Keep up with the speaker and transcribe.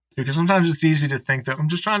Because sometimes it's easy to think that I'm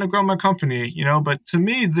just trying to grow my company, but to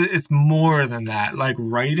me, it's more than that. Like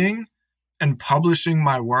writing and publishing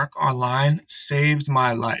my work online saved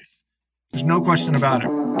my life. There's no question about it.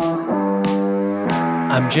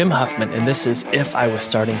 I'm Jim Huffman, and this is If I Was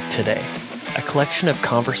Starting Today, a collection of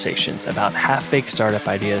conversations about half-baked startup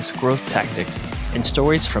ideas, growth tactics, and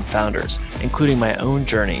stories from founders, including my own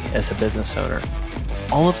journey as a business owner.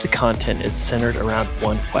 All of the content is centered around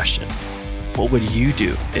one question. What would you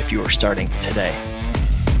do if you were starting today?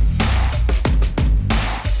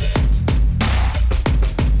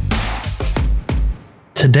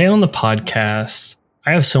 Today on the podcast,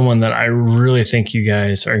 I have someone that I really think you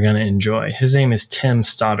guys are going to enjoy. His name is Tim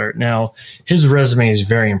Stoddart. Now, his resume is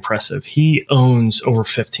very impressive. He owns over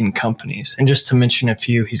 15 companies. And just to mention a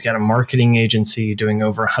few, he's got a marketing agency doing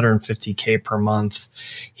over $150K per month.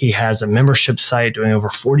 He has a membership site doing over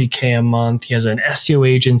 $40K a month. He has an SEO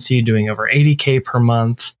agency doing over $80K per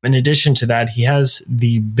month. In addition to that, he has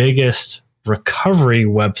the biggest recovery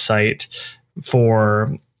website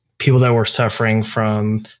for people that were suffering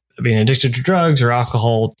from being addicted to drugs or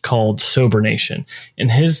alcohol called Sober Nation.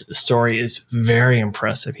 And his story is very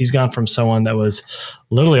impressive. He's gone from someone that was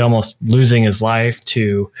literally almost losing his life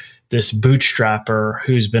to this bootstrapper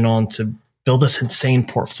who's been on to build this insane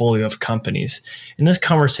portfolio of companies. And this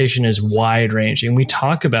conversation is wide ranging. We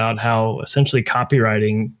talk about how essentially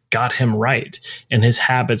copywriting got him right and his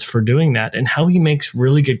habits for doing that and how he makes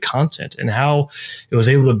really good content and how it was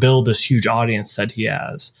able to build this huge audience that he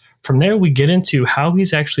has. From there, we get into how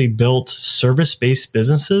he's actually built service-based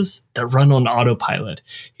businesses that run on autopilot.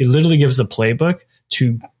 He literally gives a playbook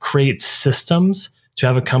to create systems to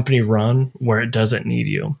have a company run where it doesn't need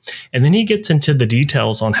you. And then he gets into the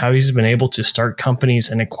details on how he's been able to start companies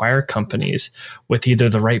and acquire companies with either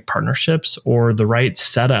the right partnerships or the right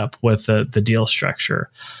setup with the deal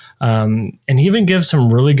structure. And he even gives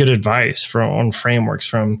some really good advice on frameworks,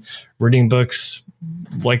 from reading books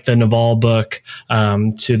like the Naval book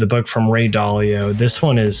to the book from Ray Dalio. This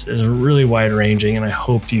one is really wide ranging, and I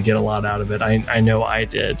hope you get a lot out of it. I know I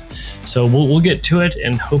did. So we'll get to it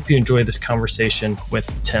and hope you enjoy this conversation with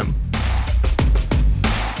Tim.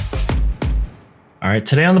 All right,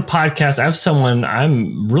 today on the podcast, I have someone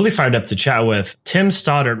I'm really fired up to chat with, Tim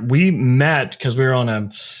Stoddart. We met because we were on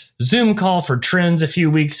a Zoom call for Trends a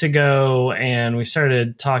few weeks ago, and we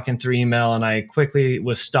started talking through email, and I quickly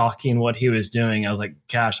was stalking what he was doing. I was like,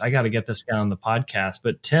 gosh, I got to get this guy on the podcast.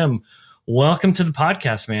 But Tim, welcome to the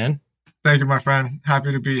podcast, man. Thank you, my friend.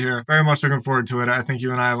 Happy to be here. Very much looking forward to it. I think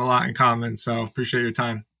you and I have a lot in common, so appreciate your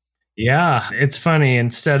time. Yeah, it's funny.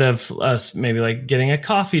 Instead of us maybe like getting a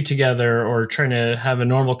coffee together or trying to have a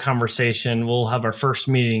normal conversation, we'll have our first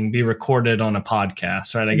meeting be recorded on a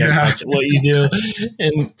podcast, right? I guess that's what you do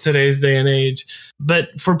in today's day and age.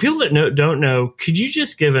 But for people that don't know, could you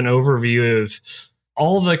just give an overview of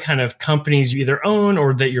all the kind of companies you either own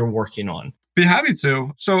or that you're working on? Be happy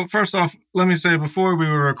to. So first off, let me say, before we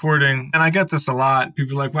were recording, and I get this a lot,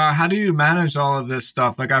 people are like, wow, how do you manage all of this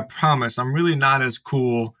stuff? Like, I promise I'm really not as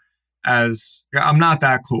cool I'm not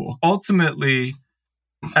that cool. Ultimately,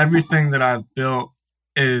 everything that I've built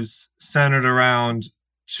is centered around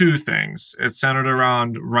two things. It's centered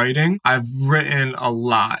around writing. I've written a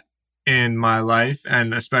lot in my life,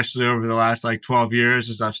 and especially over the last 12 years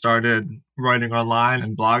as I've started writing online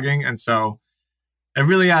and blogging. And so it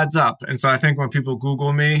really adds up. And so I think when people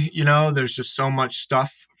Google me, there's just so much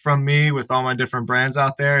stuff from me with all my different brands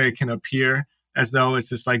out there. It can appear as though it's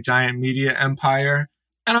this giant media empire.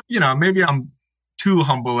 And, maybe I'm too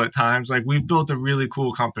humble at times. We've built a really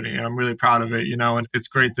cool company and I'm really proud of it, and it's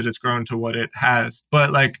great that it's grown to what it has.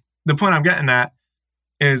 But the point I'm getting at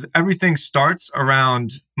is everything starts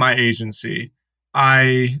around my agency.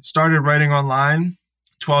 I started writing online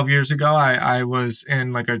 12 years ago. I was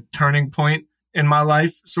in a turning point in my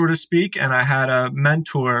life, so to speak. And I had a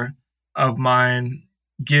mentor of mine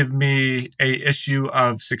give me a issue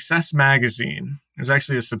of Success Magazine. It was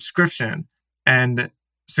actually a subscription. And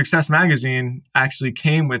Success Magazine actually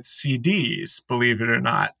came with CDs, believe it or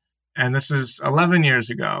not. And this was 11 years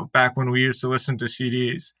ago, back when we used to listen to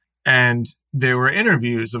CDs. And there were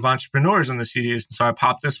interviews of entrepreneurs on the CDs. So I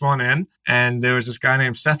popped this one in, and there was this guy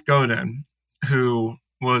named Seth Godin who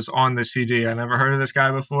was on the CD. I never heard of this guy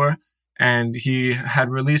before. And he had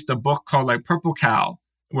released a book called Purple Cow,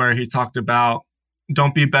 where he talked about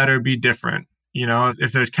don't be better, be different.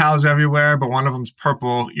 If there's cows everywhere, but one of them's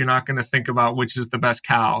purple, you're not going to think about which is the best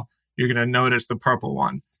cow. You're going to notice the purple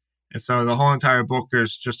one. And so the whole entire book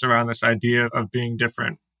is just around this idea of being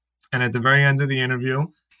different. And at the very end of the interview,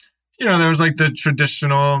 there was the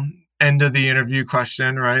traditional end of the interview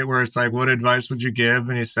question, right? Where it's what advice would you give?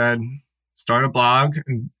 And he said, start a blog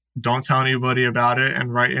and don't tell anybody about it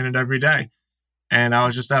and write in it every day. And I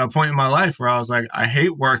was just at a point in my life where I was like, I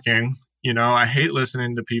hate working, I hate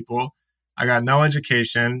listening to people. I got no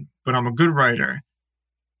education, but I'm a good writer.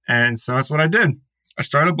 And so that's what I did. I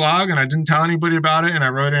started a blog and I didn't tell anybody about it, and I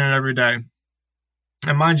wrote in it every day.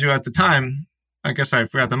 And mind you, at the time, I guess I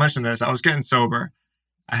forgot to mention this, I was getting sober.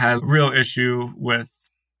 I had a real issue with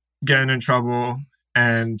getting in trouble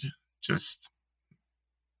and just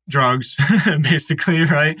drugs, basically,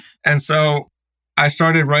 right? And so I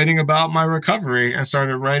started writing about my recovery and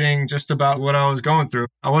started writing just about what I was going through.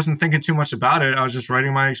 I wasn't thinking too much about it. I was just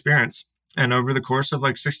writing my experience. And over the course of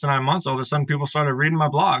like 6 to 9 months, all of a sudden people started reading my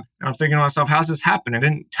blog. And I'm thinking to myself, how's this happen? I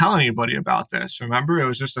didn't tell anybody about this. Remember, it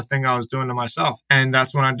was just a thing I was doing to myself. And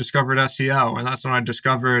that's when I discovered SEO. And that's when I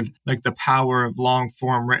discovered like the power of long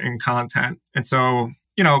form written content. And so,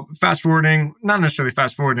 fast forwarding, not necessarily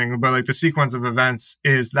fast forwarding, but like the sequence of events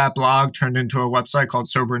is that blog turned into a website called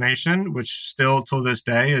Sober Nation, which still till this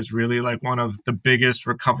day is really like one of the biggest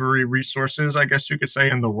recovery resources, I guess you could say,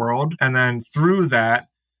 in the world. And then through that,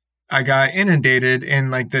 I got inundated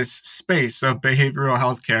in like this space of behavioral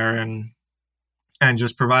healthcare and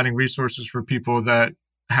just providing resources for people that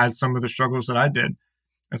had some of the struggles that I did.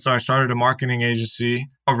 And so I started a marketing agency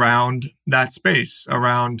around that space,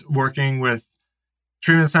 around working with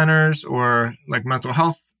treatment centers or like mental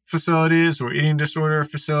health facilities or eating disorder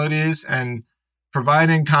facilities and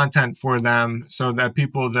providing content for them so that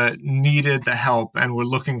people that needed the help and were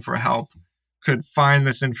looking for help could find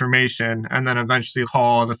this information and then eventually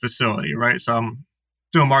call the facility, right? So I'm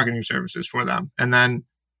doing marketing services for them. And then,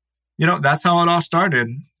 that's how it all started.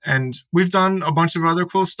 And we've done a bunch of other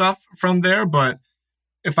cool stuff from there, but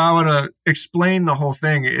if I were to explain the whole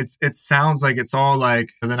thing, it sounds like it's all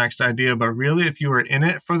like the next idea. But really, if you were in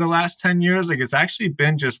it for the last 10 years, like it's actually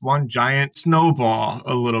been just one giant snowball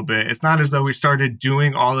a little bit. It's not as though we started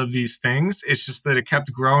doing all of these things. It's just that it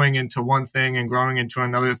kept growing into one thing and growing into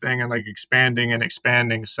another thing and like expanding and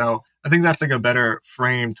expanding. So I think that's like a better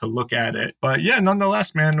frame to look at it. But yeah,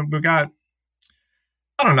 nonetheless, man, we got,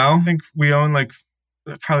 I don't know, I think we own like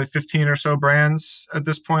probably 15 or so brands at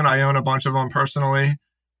this point. I own a bunch of them personally.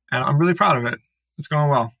 And I'm really proud of it. It's going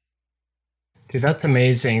well. Dude, that's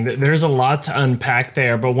amazing. There's a lot to unpack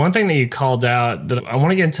there. But one thing that you called out that I want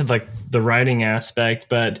to get into like the writing aspect.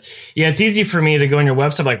 But yeah, it's easy for me to go on your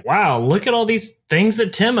website like, wow, look at all these things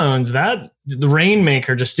that Tim owns. That the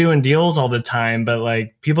Rainmaker just doing deals all the time. But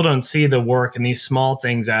like people don't see the work and these small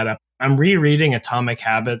things add up. I'm rereading Atomic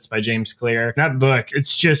Habits by James Clear. That book,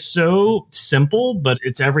 it's just so simple, but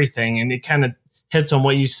it's everything. And it kind of hits on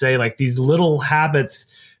what you say, like these little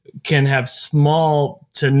habits can have small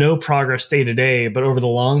to no progress day to day, but over the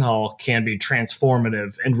long haul can be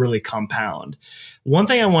transformative and really compound. One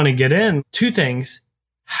thing I want to get in, 2 things.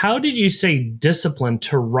 How did you say discipline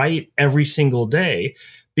to write every single day?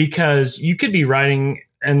 Because you could be writing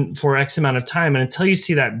and for X amount of time, and until you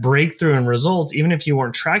see that breakthrough in results, even if you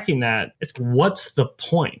weren't tracking that, it's what's the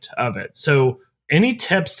point of it? So any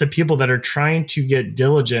tips to people that are trying to get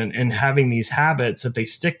diligent in having these habits that they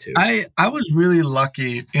stick to? I was really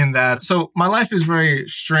lucky in that. So my life is very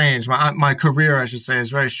strange. My career, I should say,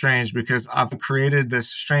 is very strange because I've created this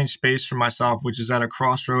strange space for myself, which is at a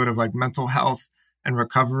crossroad of like mental health and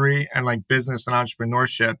recovery and like business and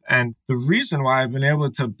entrepreneurship. And the reason why I've been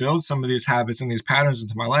able to build some of these habits and these patterns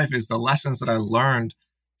into my life is the lessons that I learned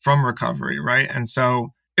from recovery, right? And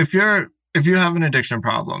so if you have an addiction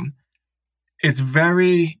problem, it's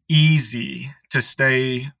very easy to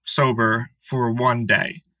stay sober for one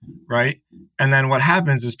day, right? And then what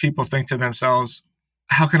happens is people think to themselves,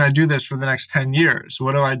 how can I do this for the next 10 years?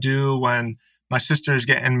 What do I do when my sister is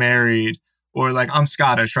getting married? Or like I'm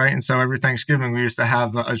Scottish, right? And so every Thanksgiving we used to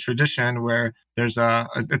have a tradition where there's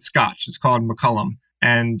it's Scotch. It's called McCullum.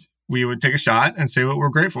 And we would take a shot and say what we're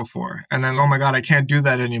grateful for. And then, oh my God, I can't do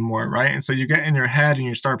that anymore, right? And so you get in your head and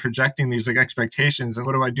you start projecting these like expectations and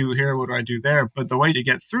what do I do here? What do I do there? But the way to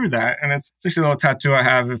get through that, and it's just a little tattoo I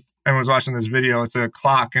have, if anyone's watching this video, it's a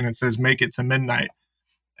clock and it says, make it to midnight.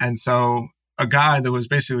 And so a guy that was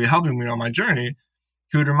basically helping me on my journey,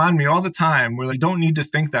 he would remind me all the time, we're like, don't need to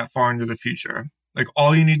think that far into the future. Like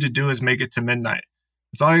all you need to do is make it to midnight.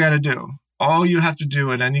 That's all you got to do. All you have to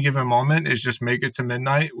do at any given moment is just make it to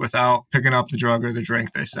midnight without picking up the drug or the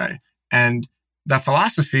drink, they say. And that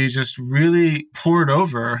philosophy just really poured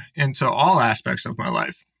over into all aspects of my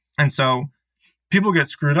life. And so people get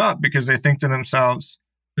screwed up because they think to themselves,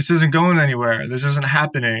 this isn't going anywhere. This isn't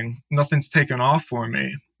happening. Nothing's taken off for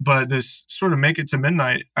me. But this sort of make it to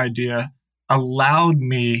midnight idea allowed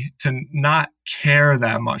me to not care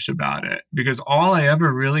that much about it because all I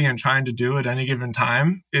ever really am trying to do at any given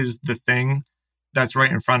time is the thing that's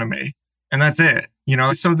right in front of me. And that's it.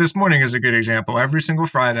 So this morning is a good example. Every single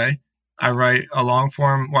Friday, I write a long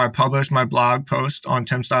form where I publish my blog post on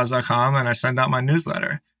timstiles.com and I send out my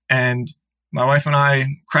newsletter. And my wife and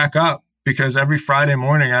I crack up because every Friday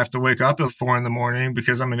morning I have to wake up at 4 a.m.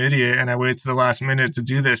 because I'm an idiot and I wait to the last minute to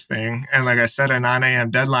do this thing. And like I said, a 9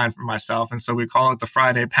 a.m. deadline for myself. And so we call it the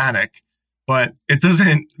Friday panic. But it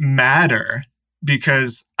doesn't matter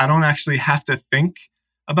because I don't actually have to think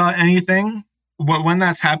about anything. But when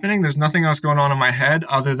that's happening, there's nothing else going on in my head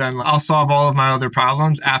other than I'll solve all of my other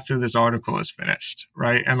problems after this article is finished,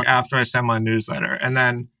 right? And after I send my newsletter. And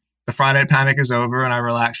then the Friday panic is over and I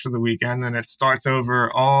relax for the weekend and it starts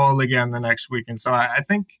over all again the next week. And so I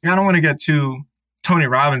think I don't want to get too Tony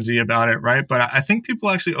Robbins-y about it, right? But I think people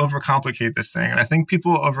actually overcomplicate this thing. And I think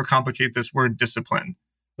people overcomplicate this word discipline.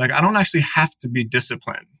 Like, I don't actually have to be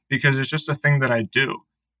disciplined because it's just a thing that I do.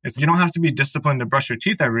 You don't have to be disciplined to brush your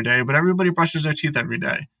teeth every day, but everybody brushes their teeth every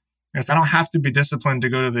day. I don't have to be disciplined to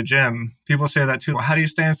go to the gym. People say that too. Well, how do you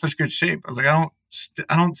stay in such good shape? I was like,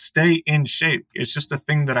 I don't stay in shape. It's just a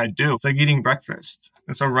thing that I do. It's like eating breakfast.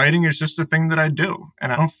 And so writing is just a thing that I do.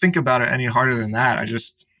 And I don't think about it any harder than that.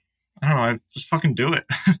 I don't know. I just fucking do it.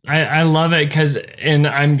 I love it and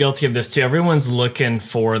I'm guilty of this too. Everyone's looking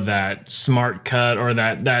for that smart cut or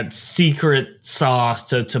that secret sauce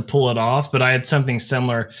to pull it off. But I had something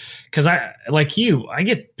similar because I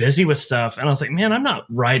get busy with stuff and I was like, man, I'm not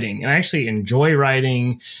writing. And I actually enjoy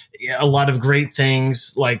writing. A lot of great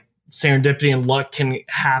things like serendipity and luck can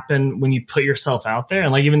happen when you put yourself out there.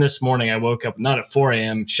 And like even this morning, I woke up not at 4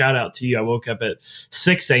 a.m. Shout out to you. I woke up at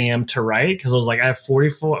 6 a.m. to write because I was like, I have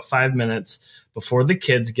 45 minutes before the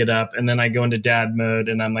kids get up. And then I go into dad mode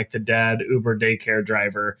and I'm like the dad Uber daycare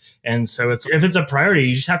driver. And so if it's a priority,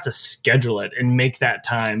 you just have to schedule it and make that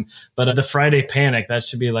time. But the Friday panic, that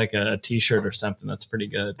should be like a t-shirt or something. That's pretty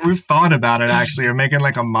good. We've thought about it actually. You're making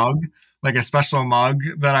like a mug. Like a special mug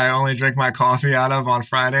that I only drink my coffee out of on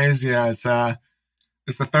Fridays. Yeah, it's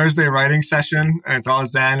the Thursday writing session, and it's all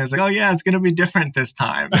zen. It's like, oh yeah, it's gonna be different this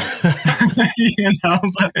time, But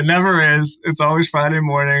it never is. It's always Friday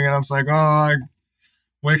morning, and I'm just like, oh, I'm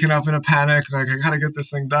waking up in a panic. Like I gotta get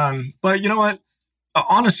this thing done. But you know what?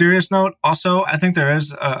 On a serious note, also, I think there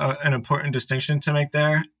is an important distinction to make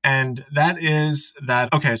there. And that is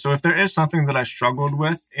that, okay, so if there is something that I struggled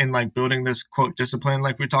with in like building this quote discipline,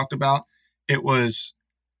 like we talked about, it was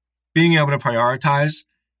being able to prioritize.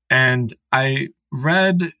 And I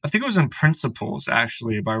read, I think it was in Principles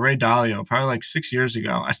actually by Ray Dalio, probably like 6 years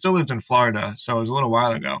ago. I still lived in Florida, so it was a little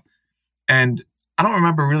while ago. And I don't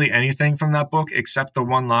remember really anything from that book except the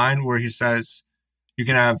one line where he says, you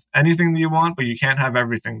can have anything that you want, but you can't have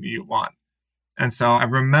everything that you want. And so I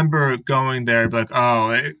remember going there, like,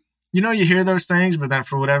 you hear those things, but then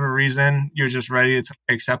for whatever reason, you're just ready to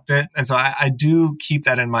accept it. And so I do keep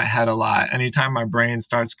that in my head a lot. Anytime my brain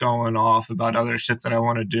starts going off about other shit that I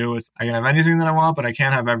want to do, I can have anything that I want, but I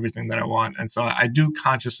can't have everything that I want. And so I do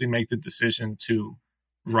consciously make the decision to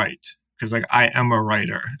write because like I am a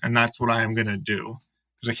writer and that's what I am going to do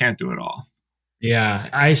because I can't do it all. Yeah,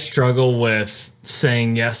 I struggle with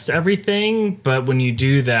saying yes to everything, but when you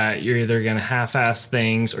do that, you're either going to half-ass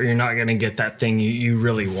things or you're not going to get that thing you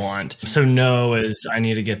really want. So no is I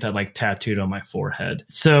need to get that like tattooed on my forehead.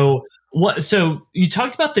 So you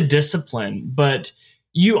talked about the discipline, but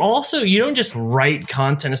you don't just write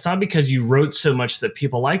content. It's not because you wrote so much that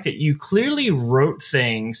people liked it. You clearly wrote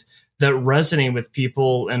things that resonate with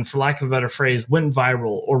people and, for lack of a better phrase, went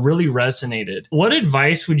viral or really resonated. What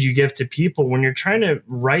advice would you give to people when you're trying to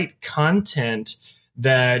write content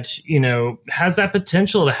that, has that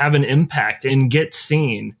potential to have an impact and get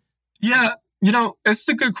seen? Yeah, it's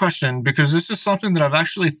a good question because this is something that I've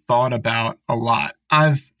actually thought about a lot.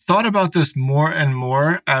 I've thought about this more and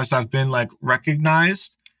more as I've been like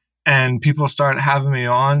recognized and people start having me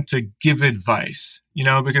on to give advice,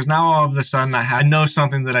 because now all of a sudden I know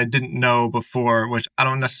something that I didn't know before, which I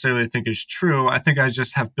don't necessarily think is true. I think I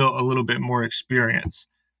just have built a little bit more experience.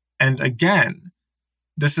 And again,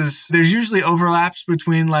 there's usually overlaps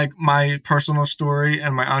between like my personal story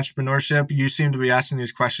and my entrepreneurship. You seem to be asking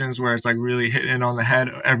these questions where it's like really hitting it on the head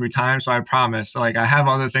every time. So I promise, like I have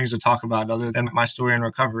other things to talk about other than my story and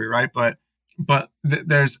recovery, right? But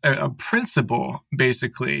there's a principle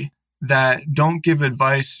basically that don't give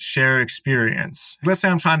advice, share experience. Let's say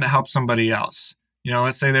I'm trying to help somebody else.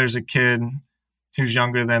 Let's say there's a kid who's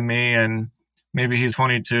younger than me and maybe he's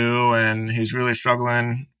 22 and he's really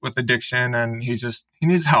struggling with addiction and he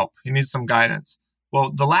needs help. He needs some guidance.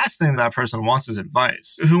 Well, the last thing that person wants is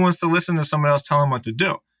advice. Who wants to listen to somebody else tell him what to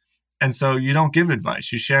do? And so you don't give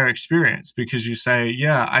advice. You share experience because you say,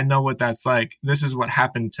 yeah, I know what that's like. This is what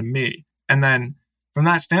happened to me. And then from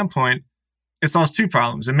that standpoint, it solves two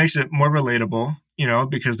problems. It makes it more relatable,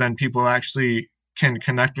 because then people actually can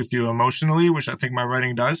connect with you emotionally, which I think my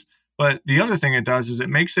writing does. But the other thing it does is it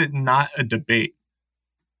makes it not a debate.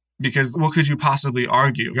 Because what could you possibly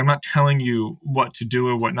argue? I'm not telling you what to do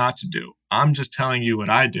or what not to do. I'm just telling you what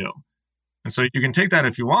I do. And so you can take that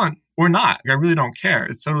if you want or not. I really don't care.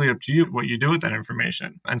 It's totally up to you what you do with that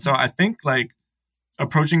information. And so I think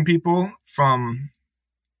approaching people from,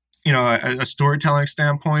 a storytelling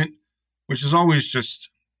standpoint, which is always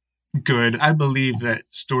just good. I believe that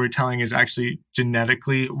storytelling is actually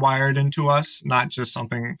genetically wired into us, not just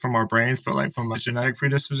something from our brains, but from a genetic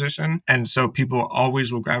predisposition. And so people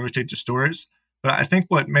always will gravitate to stories. But I think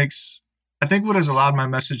what has allowed my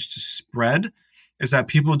message to spread is that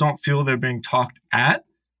people don't feel they're being talked at.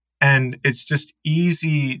 And it's just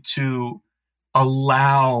easy to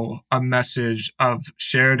allow a message of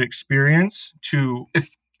shared experience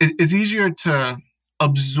it's easier to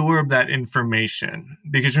absorb that information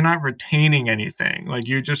because you're not retaining anything.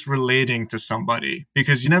 You're just relating to somebody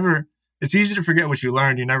because it's easy to forget what you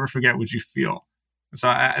learned. You never forget what you feel. So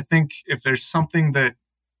I think if there's something that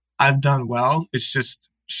I've done well, it's just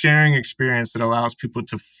sharing experience that allows people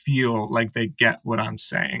to feel like they get what I'm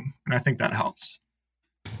saying. And I think that helps.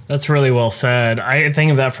 That's really well said. I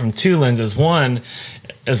think of that from two lenses. One,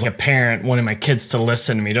 as a parent, wanting my kids to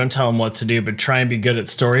listen to me. Don't tell them what to do, but try and be good at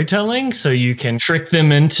storytelling so you can trick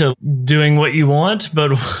them into doing what you want,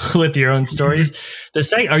 but with your own stories. The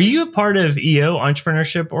second, are you a part of EO,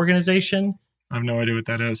 Entrepreneurship Organization? I have no idea what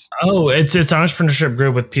that is. Oh, it's an entrepreneurship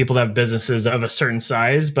group with people that have businesses of a certain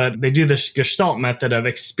size, but they do this Gestalt method of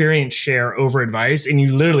experience share over advice. And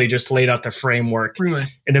you literally just laid out the framework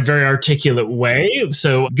in a very articulate way.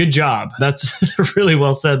 So good job. That's really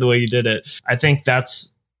well said the way you did it. I think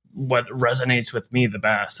that's what resonates with me the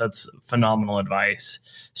best. That's phenomenal advice.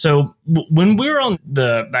 So when we were on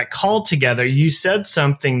that call together, you said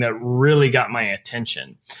something that really got my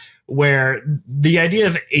attention, where the idea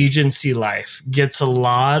of agency life gets a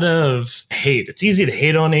lot of hate. It's easy to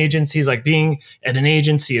hate on agencies. Being at an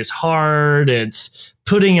agency is hard. It's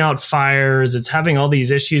putting out fires. It's having all these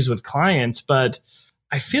issues with clients. But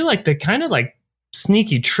I feel like the kind of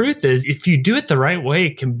sneaky truth is if you do it the right way,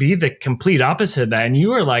 it can be the complete opposite of that. And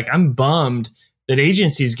you were I'm bummed that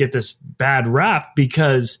agencies get this bad rap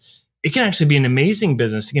because it can actually be an amazing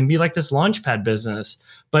business. It can be this launchpad business.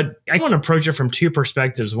 But I want to approach it from two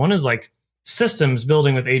perspectives. One is systems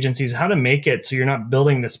building with agencies, how to make it so you're not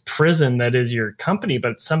building this prison that is your company,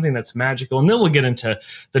 but it's something that's magical. And then we'll get into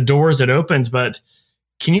the doors it opens. But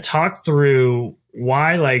can you talk through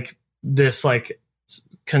why this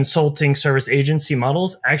consulting service agency model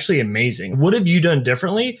is actually amazing? What have you done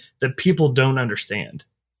differently that people don't understand?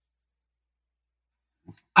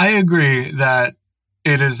 I agree that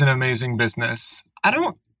it is an amazing business.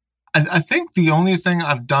 I think the only thing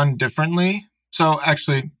I've done differently, so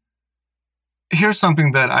actually, here's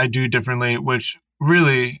something that I do differently, which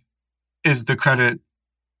really is the credit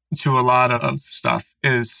to a lot of stuff,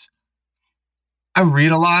 is I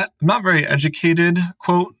read a lot. I'm not very educated,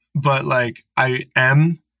 quote, but I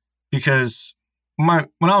am, because when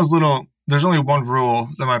I was little, there's only one rule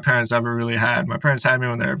that my parents ever really had. My parents had me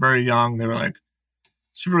when they were very young. They were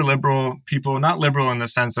super liberal people, not liberal in the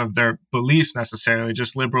sense of their beliefs necessarily,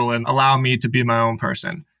 just liberal and allow me to be my own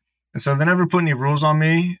person. And so they never put any rules on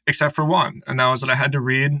me except for one. And that was that I had to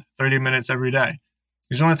read 30 minutes every day.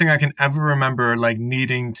 It's the only thing I can ever remember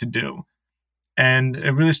needing to do. And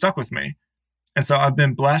it really stuck with me. And so I've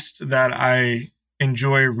been blessed that I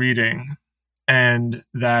enjoy reading and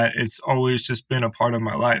that it's always just been a part of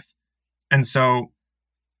my life. And so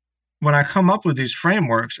when I come up with these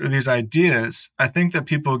frameworks or these ideas, I think that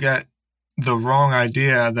people get the wrong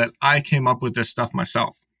idea that I came up with this stuff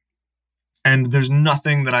myself. And there's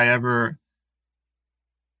nothing that I ever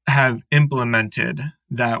have implemented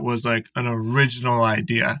that was an original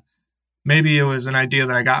idea. Maybe it was an idea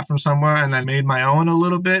that I got from somewhere and then made my own a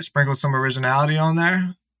little bit, sprinkled some originality on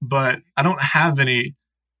there. But I don't have any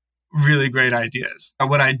really great ideas.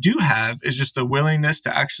 What I do have is just a willingness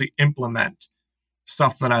to actually implement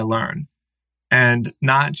stuff that I learn and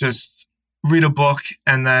not just read a book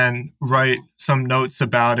and then write some notes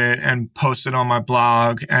about it and post it on my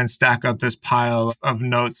blog and stack up this pile of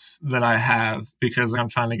notes that I have because I'm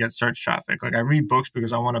trying to get search traffic. I read books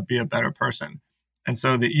because I want to be a better person. And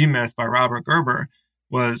so The E-Myth by Robert Gerber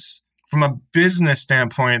was, from a business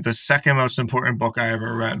standpoint, the second most important book I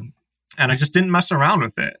ever read. And I just didn't mess around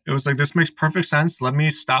with it. It was this makes perfect sense. Let me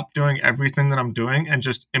stop doing everything that I'm doing and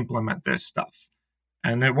just implement this stuff.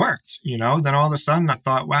 And it worked, Then all of a sudden I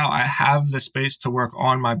thought, wow, I have the space to work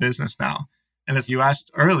on my business now. And as you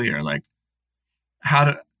asked earlier, how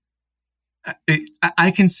to, I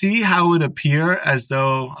can see how it would appear as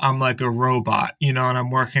though I'm like a robot, and I'm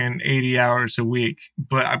working 80 hours a week.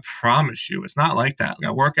 But I promise you, it's not like that. I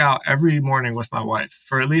work out every morning with my wife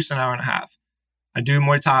for at least an hour and a half. I do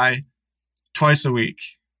Muay Thai twice a week.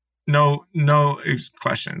 No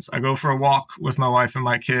questions. I go for a walk with my wife and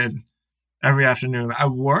my kid every afternoon. I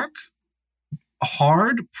work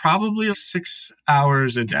hard, probably 6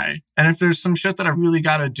 hours a day. And if there's some shit that I really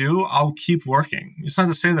got to do, I'll keep working. It's not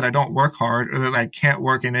to say that I don't work hard or that I can't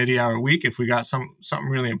work an 80-hour week if we got something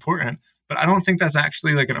really important. But I don't think that's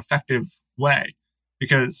actually like an effective way,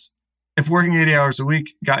 because if working 80 hours a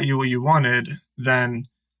week got you what you wanted, then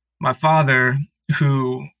my father,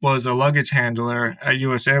 who was a luggage handler at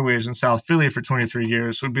US Airways in South Philly for 23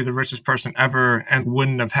 years, would be the richest person ever and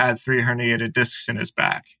wouldn't have had 3 herniated discs in his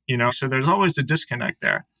back, So there's always a disconnect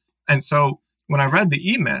there. And so when I read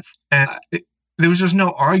the E-Myth, there was just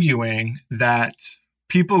no arguing that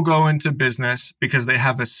people go into business because they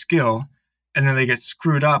have a skill, and then they get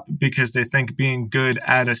screwed up because they think being good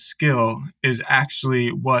at a skill is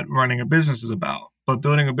actually what running a business is about. But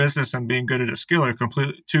building a business and being good at a skill are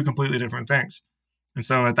two completely different things. And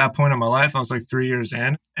so at that point in my life, I was like 3 years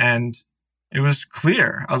in, and it was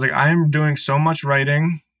clear. I was like, I am doing so much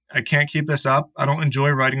writing. I can't keep this up. I don't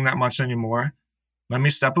enjoy writing that much anymore. Let me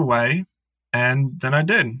step away. And then I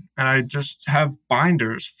did. And I just have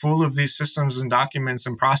binders full of these systems and documents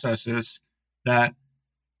and processes that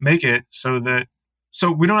make it so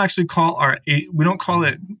we don't actually we don't call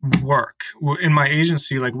it work. In my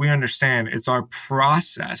agency, like, we understand it's our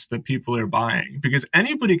process that people are buying, because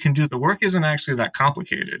anybody can do the work. Isn't actually that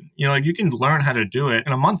complicated. Like, you can learn how to do it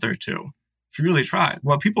in a month or two if you really try.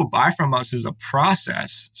 What people buy from us is a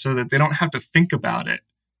process so that they don't have to think about it,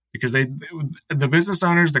 because the business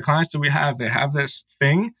owners, the clients that we have, they have this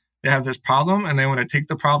thing, they have this problem, and they want to take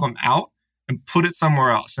the problem out and put it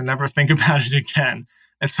somewhere else and never think about it again.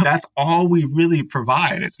 And so that's all we really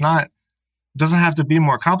provide. It doesn't have to be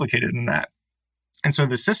more complicated than that. And so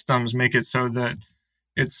the systems make it so that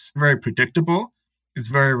it's very predictable, it's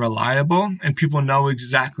very reliable, and people know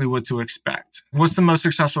exactly what to expect. What's the most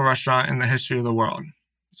successful restaurant in the history of the world?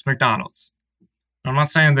 It's McDonald's. I'm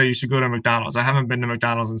not saying that you should go to McDonald's. I haven't been to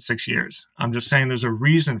McDonald's in 6 years. I'm just saying there's a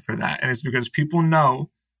reason for that. And it's because people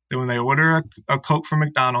know that when they order a Coke from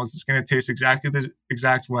McDonald's, it's going to taste exactly the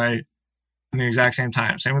exact way in the exact same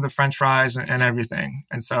time. Same with the French fries and everything.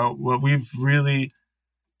 And so what we've really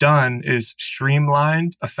done is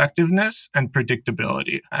streamlined effectiveness and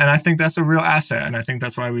predictability. And I think that's a real asset. And I think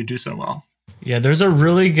that's why we do so well. Yeah, there's a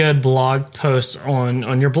really good blog post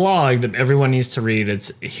on your blog that everyone needs to read.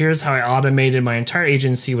 It's here's how I automated my entire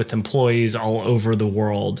agency with employees all over the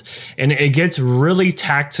world. And it gets really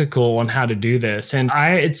tactical on how to do this. And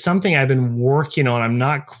it's something I've been working on. I'm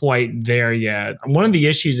not quite there yet. One of the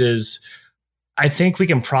issues is I think we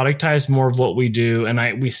can productize more of what we do,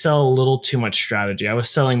 and we sell a little too much strategy. I was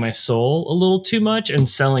selling my soul a little too much and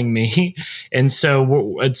selling me, and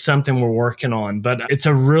so it's something we're working on. But it's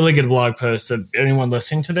a really good blog post that anyone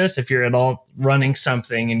listening to this, if you're at all running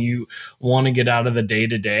something and you want to get out of the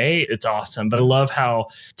day-to-day, it's awesome. But I love how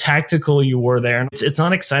tactical you were there. And it's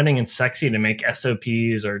not exciting and sexy to make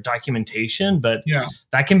SOPs or documentation, but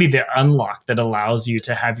that can be the unlock that allows you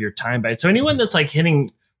to have your time back. So anyone that's like hitting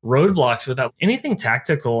roadblocks without anything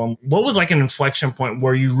tactical, what was like an inflection point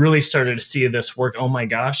where you really started to see this work? Oh my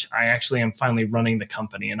gosh, I actually am finally running the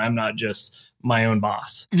company and I'm not just my own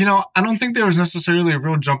boss. I don't think there was necessarily a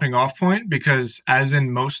real jumping off point, because as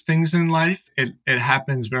in most things in life, it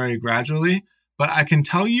happens very gradually. But I can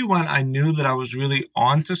tell you when I knew that I was really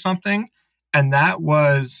onto something, and I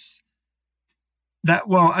guess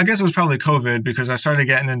it was probably COVID, because I started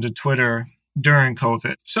getting into Twitter during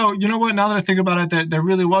COVID. So you know what? Now that I think about it, there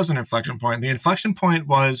really was an inflection point. The inflection point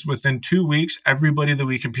was within 2 weeks, everybody that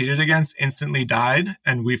we competed against instantly died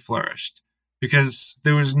and we flourished, because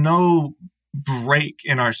there was no break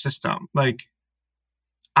in our system. Like,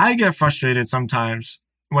 I get frustrated sometimes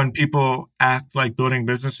when people act like building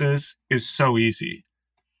businesses is so easy.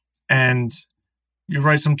 And you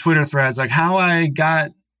write some Twitter threads like how I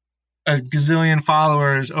got a gazillion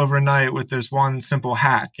followers overnight with this one simple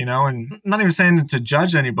hack, and I'm not even saying to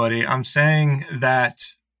judge anybody. I'm saying that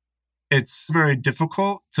it's very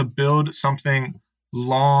difficult to build something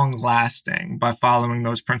long lasting by following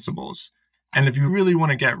those principles. And if you really want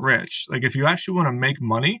to get rich, like if you actually want to make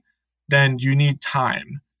money, then you need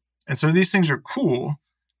time. And so these things are cool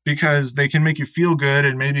because they can make you feel good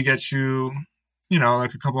and maybe get you,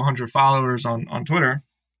 like a couple hundred followers on Twitter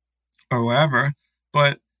or wherever.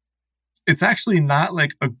 But it's actually not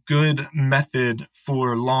like a good method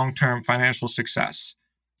for long-term financial success.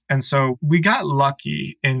 And so we got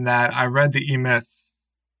lucky in that I read the E-Myth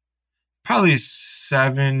probably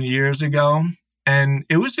 7 years ago. And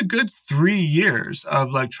it was a good 3 years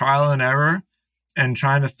of like trial and error and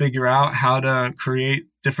trying to figure out how to create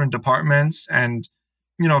different departments and,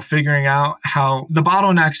 figuring out how the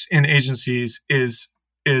bottlenecks in agencies is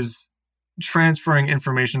transferring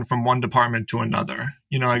information from one department to another.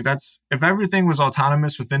 If everything was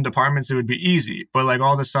autonomous within departments, it would be easy. But like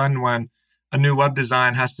all of a sudden when a new web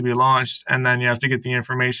design has to be launched and then you have to get the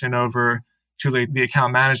information over to the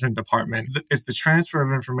account management department, it's the transfer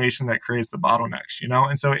of information that creates the bottlenecks,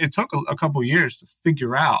 And so it took a couple years to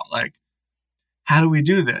figure out, like, how do we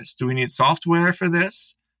do this? Do we need software for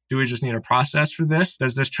this? Do we just need a process for this?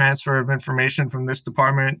 Does this transfer of information from this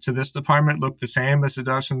department to this department look the same as it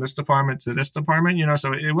does from this department to this department?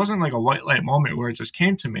 So it wasn't like a white light moment where it just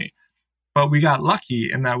came to me. But we got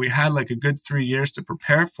lucky in that we had like a good 3 years to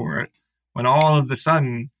prepare for it when all of a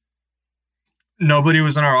sudden nobody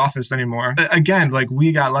was in our office anymore. Again, like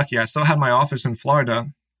we got lucky. I still had my office in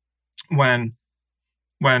Florida when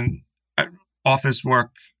office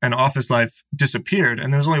work and office life disappeared.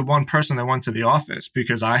 And there was only one person that went to the office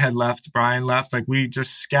because I had left, Brian left, like we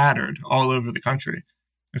just scattered all over the country.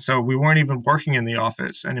 And so we weren't even working in the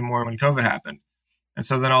office anymore when COVID happened. And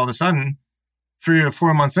so then all of a sudden, 3 or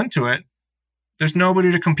 4 months into it, there's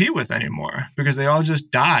nobody to compete with anymore because they all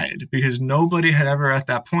just died because nobody had ever at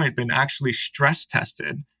that point been actually stress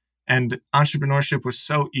tested. And entrepreneurship was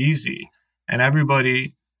so easy. And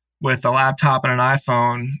everybody with a laptop and an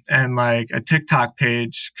iPhone and like a TikTok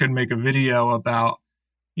page could make a video about,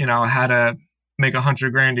 how to make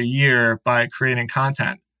 $100,000 a year by creating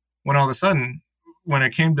content. When all of a sudden, when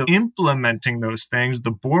it came to implementing those things,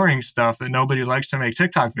 the boring stuff that nobody likes to make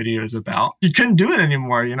TikTok videos about, you couldn't do it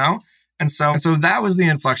anymore, And so that was the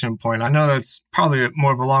inflection point. I know that's probably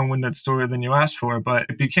more of a long-winded story than you asked for, but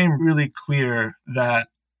it became really clear that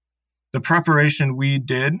the preparation we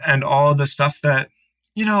did and all the stuff that,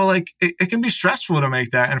 it can be stressful to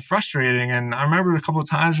make that and frustrating. And I remember a couple of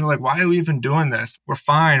times we're like, why are we even doing this? We're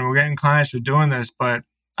fine. We're getting clients. We're doing this. But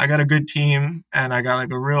I got a good team and I got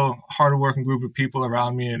like a real hardworking group of people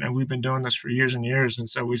around me. And we've been doing this for years and years. And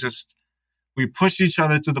so we pushed each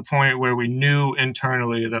other to the point where we knew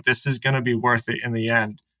internally that this is going to be worth it in the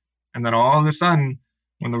end. And then all of a sudden,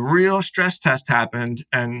 when the real stress test happened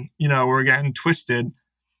and, we're getting twisted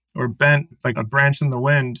or bent like a branch in the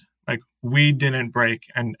wind, like we didn't break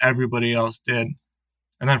and everybody else did.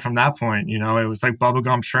 And then from that point, it was like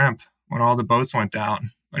bubblegum shrimp when all the boats went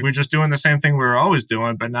down. Like we're just doing the same thing we were always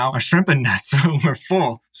doing, but now our shrimping nets were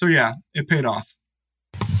full. So yeah, it paid off.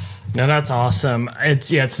 No, that's awesome.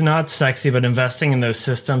 It's not sexy, but investing in those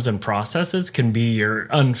systems and processes can be your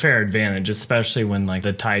unfair advantage, especially when like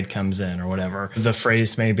the tide comes in or whatever the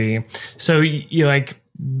phrase may be. So you like,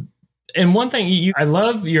 and one thing I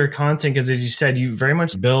love your content because, as you said, you very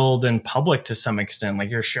much build in public to some extent,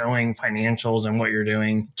 like you're showing financials and what you're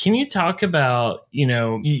doing. Can you talk about,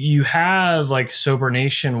 you have like Sober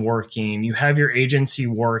Nation working, you have your agency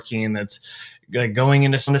working that's like going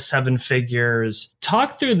into 7 figures.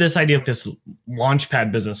 Talk through this idea of this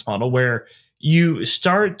launchpad business model where you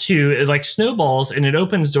start to, it like snowballs and it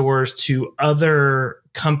opens doors to other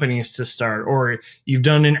companies to start, or you've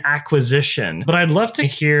done an acquisition. But I'd love to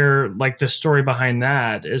hear like the story behind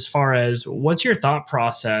that as far as what's your thought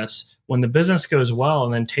process when the business goes well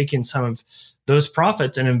and then taking some of those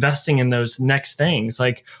profits and investing in those next things.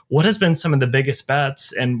 Like what has been some of the biggest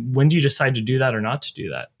bets and when do you decide to do that or not to do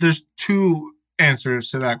that? There's 2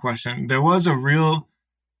 answers to that question. There was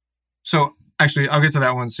so actually, I'll get to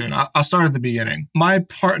that one soon. I'll start at the beginning. My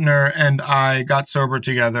partner and I got sober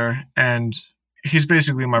together, and he's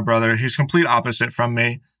basically my brother. He's complete opposite from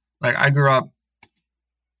me. Like I grew up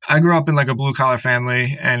in like a blue collar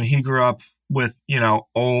family, and he grew up with,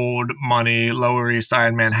 old money, Lower East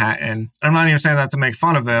Side Manhattan. I'm not even saying that to make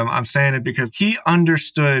fun of him. I'm saying it because he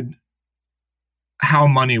understood how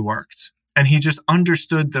money worked, and he just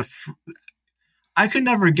understood I could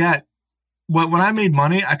never get when I made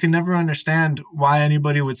money, I could never understand why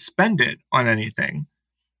anybody would spend it on anything.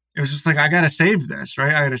 It was just like, I got to save this,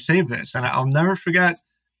 right? I got to save this. And I'll never forget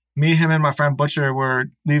me, him, and my friend Butcher were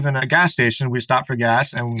leaving a gas station. We stopped for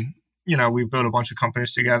gas and, we built a bunch of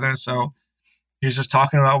companies together. So he was just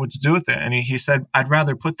talking about what to do with it. And he said, I'd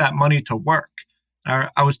rather put that money to work.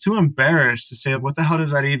 I was too embarrassed to say, what the hell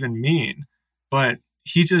does that even mean? But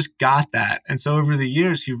he just got that. And so over the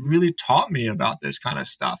years, he really taught me about this kind of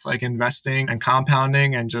stuff, like investing and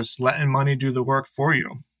compounding and just letting money do the work for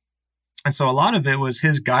you. And so a lot of it was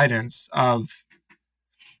his guidance of,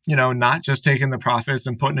 not just taking the profits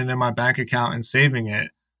and putting it in my bank account and saving it,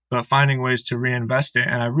 but finding ways to reinvest it.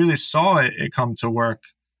 And I really saw it come to work.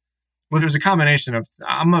 Well, there's a combination of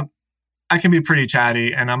I can be pretty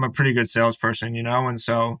chatty and I'm a pretty good salesperson, And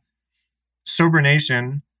so Sober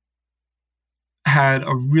Nation had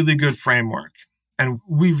a really good framework, and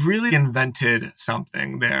we've really invented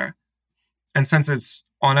something there. And since it's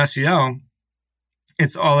on SEO,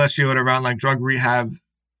 it's all SEO'd around like drug rehab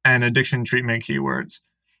and addiction treatment keywords.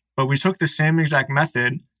 But we took the same exact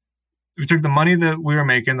method. We took the money that we were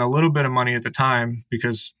making, a little bit of money at the time,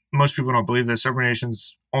 because most people don't believe this. Sober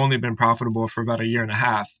Nation's only been profitable for about a year and a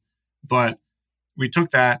half. But we took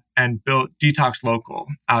that and built Detox Local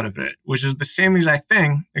out of it, which is the same exact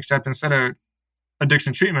thing, except instead of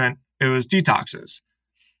addiction treatment, it was detoxes.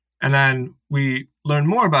 And then we learned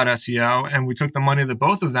more about SEO, and we took the money that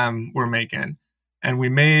both of them were making, and we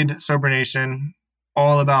made Sober Nation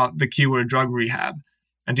all about the keyword drug rehab,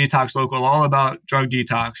 and Detox Local all about drug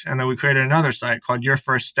detox. And then we created another site called Your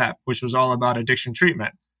First Step, which was all about addiction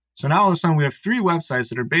treatment. So now all of a sudden we have 3 websites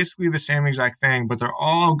that are basically the same exact thing, but they're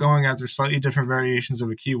all going after slightly different variations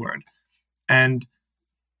of a keyword. And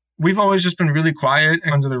we've always just been really quiet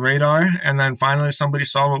and under the radar. And then finally somebody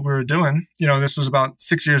saw what we were doing. This was about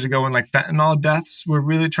 6 years ago when like fentanyl deaths were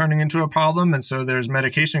really turning into a problem. And so there's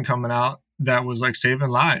medication coming out that was like saving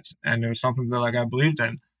lives. And it was something that like I believed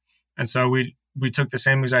in. And so we took the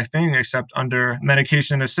same exact thing, except under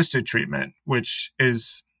medication assisted treatment, which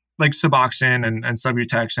is like Suboxone and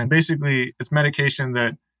Subutex. And basically it's medication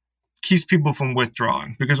that keeps people from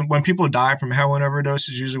withdrawing, because when people die from heroin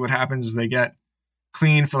overdoses, usually what happens is they get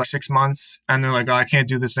clean for like 6 months and they're like, oh, I can't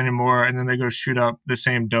do this anymore. And then they go shoot up the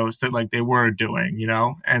same dose that like they were doing,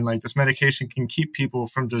 and like this medication can keep people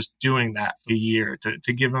from just doing that for a year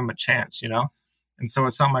to give them a chance, And so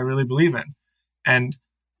it's something I really believe in. And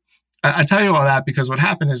I tell you all that because what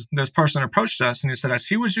happened is this person approached us and he said, I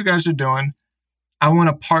see what you guys are doing. I want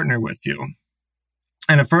to partner with you.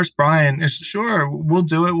 And at first, Brian is sure, we'll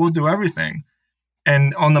do it. We'll do everything.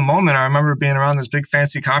 And on the moment, I remember being around this big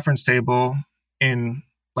fancy conference table in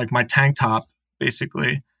like my tank top,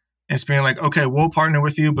 basically. And it's being like, okay, we'll partner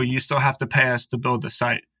with you, but you still have to pay us to build the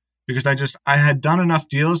site. Because I had done enough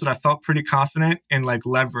deals that I felt pretty confident in like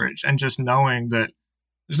leverage and just knowing that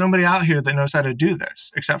there's nobody out here that knows how to do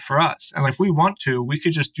this except for us. And like, if we want to, we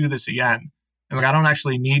could just do this again. And like, I don't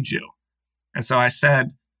actually need you. And so I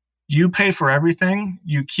said, you pay for everything.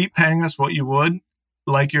 You keep paying us what you would,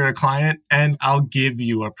 like you're a client, and I'll give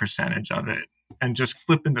you a percentage of it, and just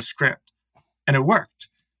flipping the script. And it worked.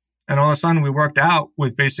 And all of a sudden we walked out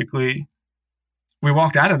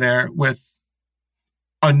of there with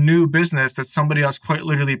a new business that somebody else quite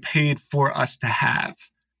literally paid for us to have.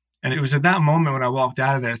 And it was at that moment when I walked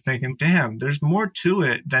out of there thinking, damn, there's more to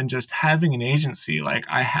it than just having an agency. Like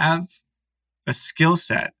I have a skill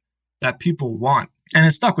set that people want. And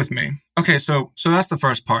it stuck with me. Okay, so that's the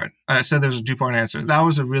first part. I said there's a 2-part answer. That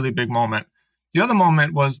was a really big moment. The other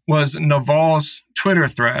moment was Naval's Twitter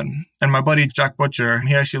thread. And my buddy Jack Butcher,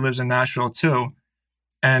 he actually lives in Nashville too.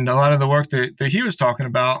 And a lot of the work that he was talking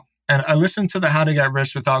about, and I listened to the How to Get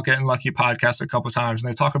Rich Without Getting Lucky podcast a couple of times, and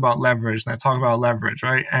they talk about leverage,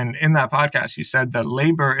 right? And in that podcast, he said that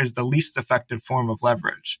labor is the least effective form of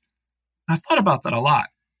leverage. And I thought about that a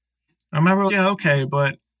lot. I remember, yeah, okay,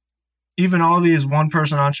 but even all these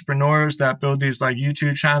one-person entrepreneurs that build these like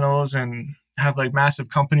YouTube channels and have like massive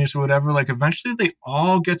companies or whatever, like eventually they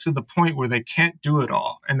all get to the point where they can't do it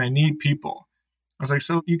all and they need people. I was like,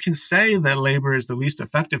 so you can say that labor is the least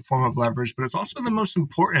effective form of leverage, but it's also the most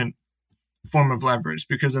important form of leverage,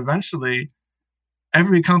 because eventually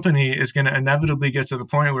every company is going to inevitably get to the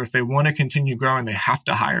point where if they want to continue growing, they have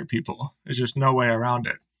to hire people. There's just no way around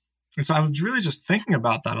it. And so I was really just thinking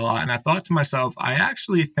about that a lot. And I thought to myself, I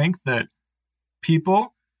actually think that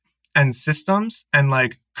people and systems and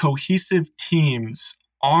like cohesive teams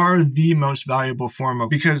are the most valuable form of,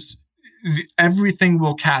 because everything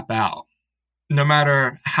will cap out. No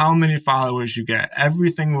matter how many followers you get,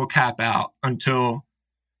 everything will cap out until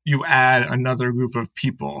you add another group of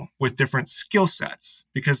people with different skill sets,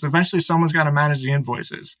 because eventually someone's got to manage the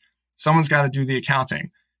invoices. Someone's got to do the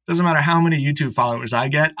accounting. Doesn't matter how many YouTube followers I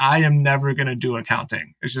get, I am never going to do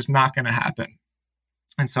accounting. It's just not going to happen.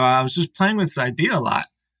 And so I was just playing with this idea a lot,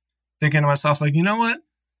 thinking to myself, like, you know what?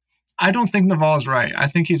 I don't think Naval's right. I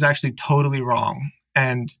think he's actually totally wrong.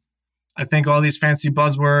 And I think all these fancy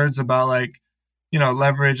buzzwords about like,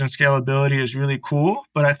 leverage and scalability is really cool.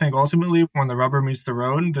 But I think ultimately when the rubber meets the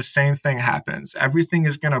road, the same thing happens. Everything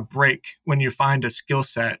is going to break when you find a skill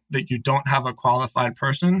set that you don't have a qualified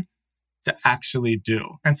person to actually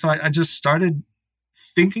do. And so I just started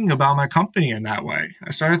thinking about my company in that way.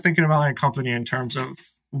 I started thinking about my company in terms of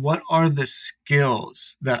what are the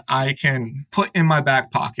skills that I can put in my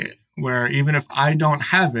back pocket where even if I don't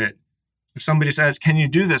have it, if somebody says, can you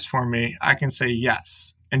do this for me? I can say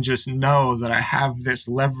yes, and just know that I have this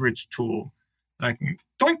leverage tool that I can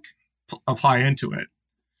apply into it.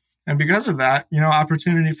 And because of that,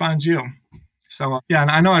 opportunity finds you. So yeah, and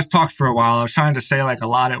I know I talked for a while. I was trying to say like a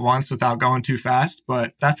lot at once without going too fast,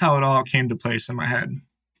 but that's how it all came to place in my head.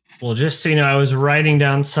 Well, just so you know, I was writing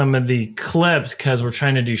down some of the clips because we're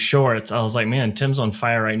trying to do shorts. I was like, man, Tim's on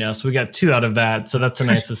fire right now. So we got 2 out of that. So that's a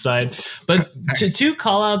nice aside. But nice. 2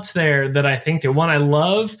 call outs there that I think that one, I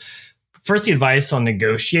love first the advice on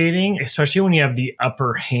negotiating, especially when you have the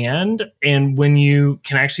upper hand and when you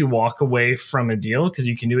can actually walk away from a deal because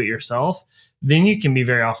you can do it yourself. Then you can be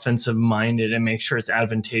very offensive minded and make sure it's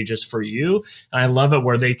advantageous for you. And I love it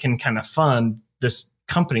where they can kind of fund this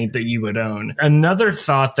company that you would own. Another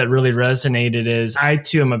thought that really resonated is I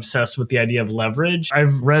too am obsessed with the idea of leverage.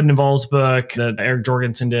 I've read Naval's book that Eric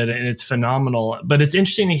Jorgensen did, and it's phenomenal. But it's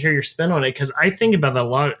interesting to hear your spin on it because I think about that a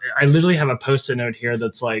lot. I literally have a post-it note here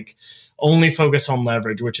that's like only focus on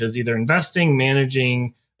leverage, which is either investing,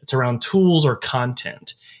 managing, it's around tools or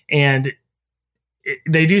content. And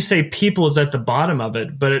they do say people is at the bottom of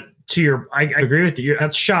it, but I agree with you.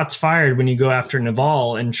 That's shots fired when you go after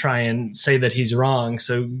Naval and try and say that he's wrong.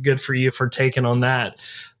 So good for you for taking on that.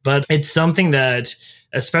 But it's something that,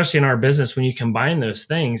 especially in our business, when you combine those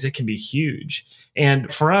things, it can be huge.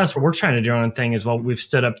 And for us, we're trying to do our own thing as well. We've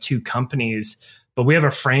stood up 2 companies, but we have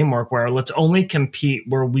a framework where let's only compete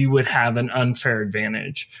where we would have an unfair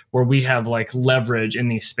advantage, where we have like leverage in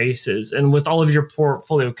these spaces. And with all of your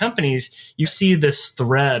portfolio companies, you see this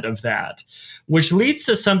thread of that, which leads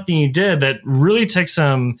to something you did that really took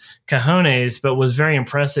some cojones, but was very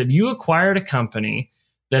impressive. You acquired a company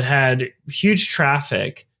that had huge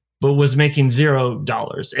traffic, but was making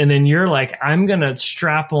 $0. And then you're like, I'm going to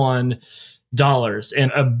strap on dollars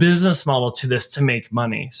and a business model to this to make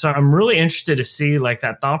money. So I'm really interested to see like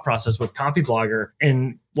that thought process with Copyblogger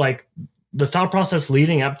and like the thought process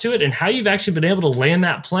leading up to it and how you've actually been able to land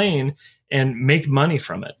that plane and make money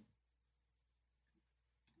from it.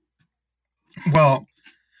 Well,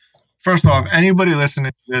 first off, anybody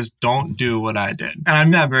listening to this, don't do what I did. And I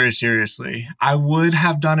mean that very seriously. I would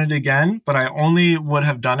have done it again, but I only would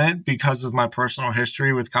have done it because of my personal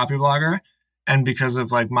history with Copyblogger and because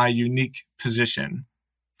of like my unique position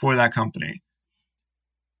for that company.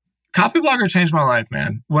 Copyblogger changed my life,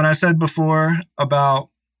 man. When I said before about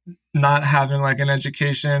not having like an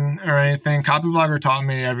education or anything, Copyblogger taught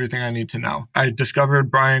me everything I need to know. I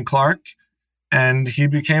discovered Brian Clark, and he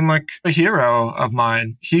became like a hero of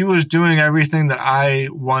mine. He was doing everything that I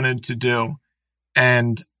wanted to do.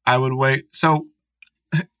 And I would wait. So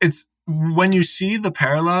it's when you see the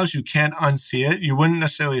parallels, you can't unsee it. You wouldn't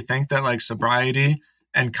necessarily think that like sobriety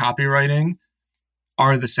and copywriting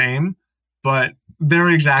are the same, but they're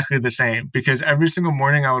exactly the same because every single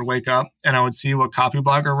morning I would wake up and I would see what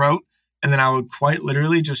Copyblogger wrote. And then I would quite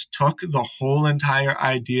literally just took the whole entire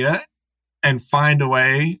idea and find a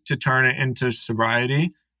way to turn it into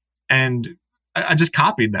sobriety. And I just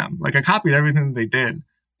copied them. Like I copied everything that they did,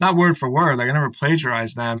 not word for word. Like I never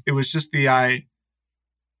plagiarized them. It was just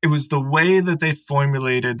it was the way that they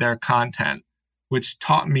formulated their content, which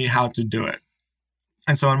taught me how to do it.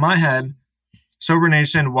 And so in my head, Sober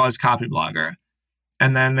Nation was Copyblogger.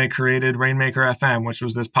 And then they created Rainmaker FM, which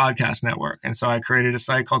was this podcast network. And so I created a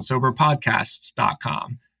site called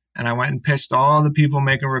soberpodcasts.com. And I went and pitched all the people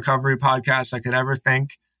making recovery podcasts I could ever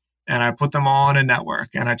think. And I put them all on a network.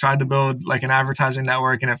 And I tried to build like an advertising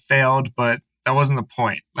network and it failed, but that wasn't the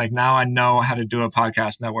point. Like now I know how to do a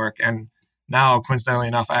podcast network. And now, coincidentally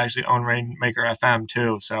enough, I actually own Rainmaker FM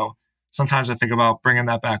too. So sometimes I think about bringing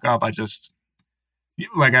that back up.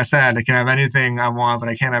 Like I said, I can have anything I want, but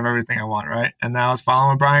I can't have everything I want, right? And now I was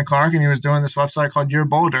following Brian Clark and he was doing this website called You're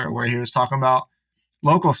Boulder, where he was talking about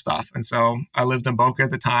local stuff. And so I lived in Boca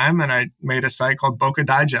at the time and I made a site called Boca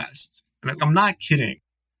Digest. And I'm not kidding.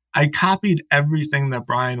 I copied everything that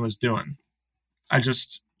Brian was doing. I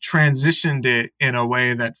just transitioned it in a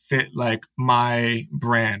way that fit like my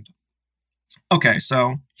brand. Okay,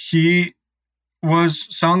 so he was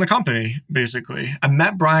selling the company, basically. I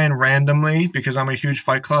met Brian randomly because I'm a huge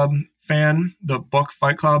Fight Club fan. The book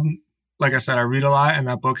Fight Club, like I said, I read a lot, and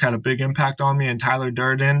that book had a big impact on me, and Tyler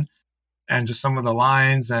Durden, and just some of the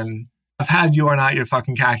lines. And I've had You Are Not Your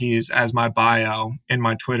Fucking Khakis as my bio in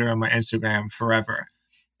my Twitter and my Instagram forever.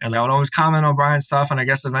 And I would always comment on Brian's stuff, and I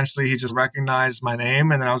guess eventually he just recognized my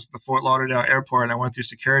name. And then I was at the Fort Lauderdale airport, and I went through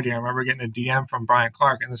security. I remember getting a DM from Brian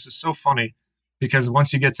Clark, and this is so funny. Because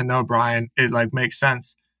once you get to know Brian, it like makes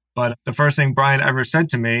sense. But the first thing Brian ever said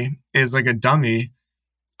to me is like a dummy.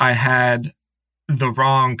 I had the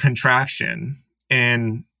wrong contraction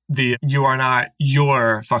in the "you are not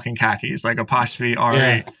your fucking khakis," like apostrophe R8.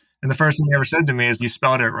 Yeah. And the first thing he ever said to me is, "You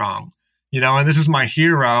spelled it wrong." And this is my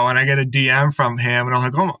hero, and I get a DM from him, and I'm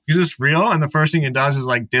like, "Oh, is this real?" And the first thing he does is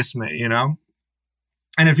like diss me,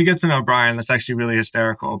 And if you get to know Brian, that's actually really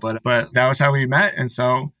hysterical. But that was how we met, and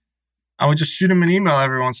so I would just shoot him an email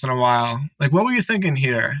every once in a while, like, "What were you thinking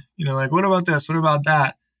here? Like, what about this? What about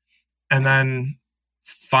that?" And then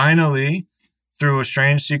finally, through a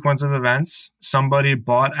strange sequence of events, somebody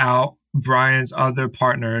bought out Brian's other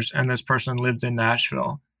partners, and this person lived in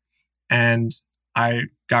Nashville. And I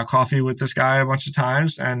got coffee with this guy a bunch of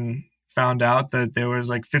times and found out that there was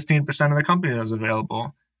like 15% of the company that was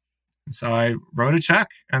available. So I wrote a check,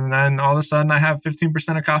 and then all of a sudden I have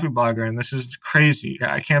 15% of Coffee Blogger, and this is crazy.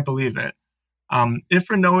 I can't believe it. If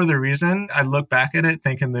for no other reason, I look back at it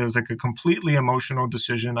thinking there was like a completely emotional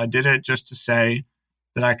decision. I did it just to say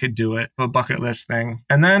that I could do it, a bucket list thing.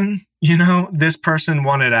 And then, this person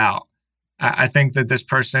wanted out. I think that this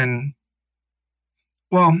person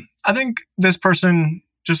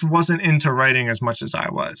just wasn't into writing as much as I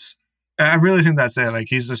was. I really think that's it. Like,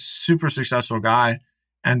 he's a super successful guy,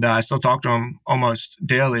 and I still talk to him almost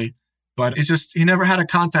daily. But it's just, he never had a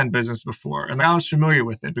content business before. And I was familiar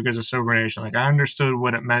with it because of Sober Nation. Like, I understood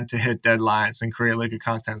what it meant to hit deadlines and create like a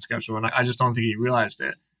content schedule. And I just don't think he realized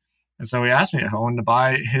it. And so he asked me if I wanted to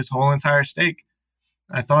buy his whole entire stake.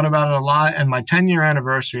 I thought about it a lot. And my 10-year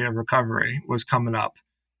anniversary of recovery was coming up.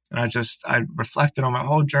 And I reflected on my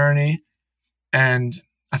whole journey. And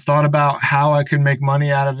I thought about how I could make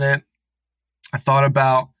money out of it. I thought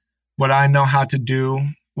about what I know how to do,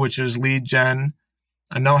 which is lead gen.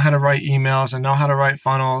 I know how to write emails. I know how to write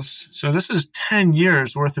funnels. So this is 10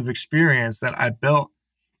 years worth of experience that I built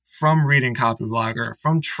from reading Copy Blogger,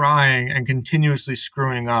 from trying and continuously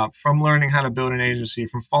screwing up, from learning how to build an agency,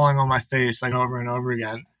 from falling on my face like over and over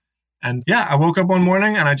again. And yeah, I woke up one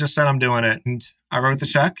morning and I just said, I'm doing it. And I wrote the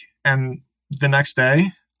check. And the next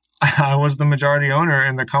day, I was the majority owner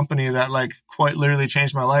in the company that like quite literally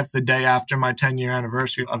changed my life the day after my 10-year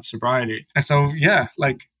anniversary of sobriety. And so, yeah,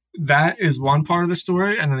 like, that is one part of the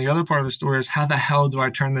story. And then the other part of the story is, how the hell do I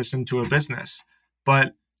turn this into a business?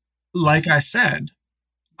 But like I said,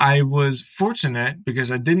 I was fortunate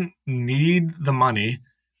because I didn't need the money.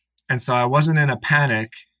 And so I wasn't in a panic.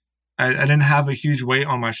 I didn't have a huge weight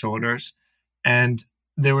on my shoulders. And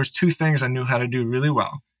there was two things I knew how to do really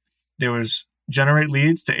well. There was generate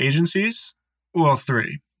leads to agencies. Well,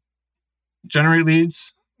 three. Generate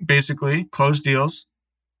leads, basically close deals,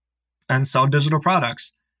 and sell digital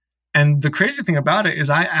products. And the crazy thing about it is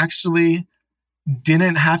I actually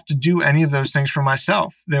didn't have to do any of those things for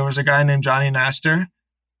myself. There was a guy named Johnny Naster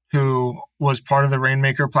who was part of the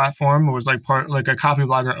Rainmaker platform. It was like a Copy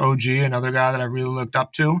Blogger OG, another guy that I really looked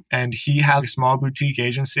up to. And he had a small boutique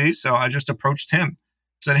agency. So I just approached him.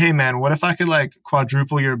 Said, "Hey man, what if I could like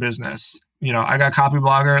quadruple your business? I got Copy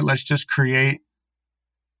Blogger. Let's just create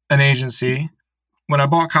an agency." When I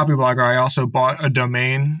bought Copy Blogger, I also bought a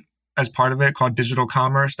domain as part of it called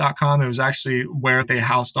digitalcommerce.com. It was actually where they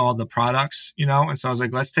housed all the products, And so I was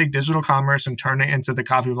like, let's take digital commerce and turn it into the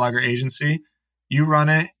Copy Blogger agency. You run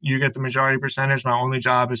it, you get the majority percentage. My only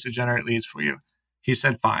job is to generate leads for you. He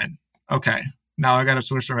said, fine. Okay. Now I got to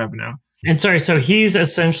switch to revenue. And sorry, so he's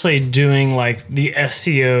essentially doing like the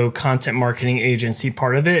SEO content marketing agency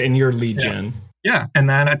part of it, and your lead gen. Yeah. And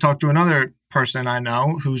then I talked to another person I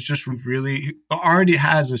know who's just really already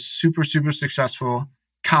has a super, super successful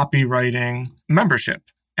copywriting membership.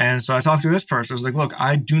 And so I talked to this person. I was like, look,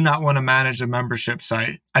 I do not want to manage a membership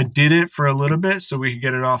site. I did it for a little bit so we could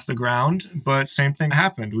get it off the ground, but same thing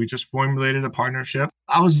happened. We just formulated a partnership.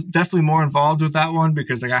 I was definitely more involved with that one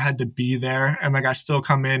because like I had to be there, and like I still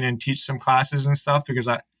come in and teach some classes and stuff because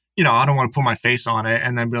I don't want to put my face on it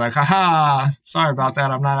and then be like, haha, sorry about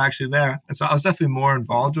that. I'm not actually there. And so I was definitely more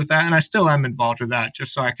involved with that. And I still am involved with that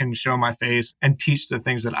just so I can show my face and teach the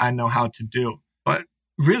things that I know how to do. But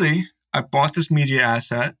really, I bought this media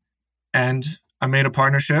asset and I made a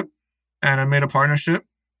partnership and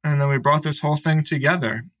then we brought this whole thing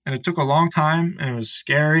together. And it took a long time and it was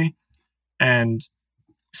scary and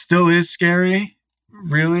still is scary,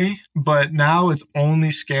 really. But now it's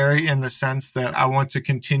only scary in the sense that I want to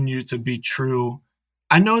continue to be true.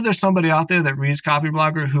 I know there's somebody out there that reads Copy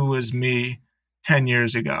Blogger who was me 10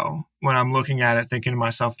 years ago when I'm looking at it thinking to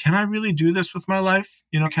myself, can I really do this with my life?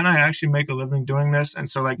 Can I actually make a living doing this? And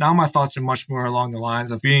so like now my thoughts are much more along the lines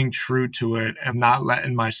of being true to it and not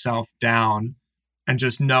letting myself down and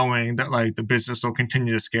just knowing that like the business will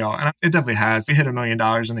continue to scale. And it definitely has. We hit $1 million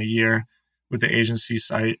in a year with the agency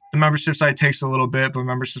site. The membership site takes a little bit, but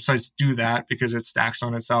membership sites do that because it stacks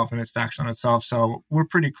on itself and it stacks on itself. So we're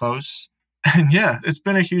pretty close. And yeah, it's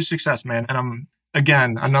been a huge success, man. And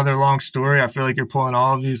again, another long story. I feel like you're pulling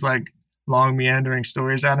all of these like long meandering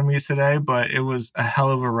stories out of me today, but it was a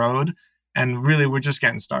hell of a road. And really, we're just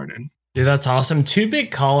getting started. Dude, that's awesome. Two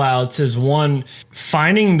big call outs is one,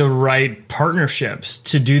 finding the right partnerships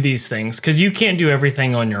to do these things, because you can't do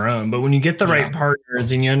everything on your own. But when you get the right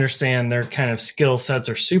partners and you understand their kind of skill sets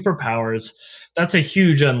or superpowers, that's a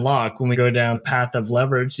huge unlock when we go down the path of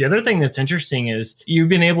leverage. The other thing that's interesting is you've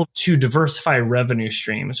been able to diversify revenue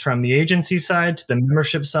streams from the agency side to the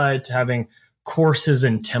membership side to having courses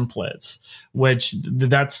and templates, which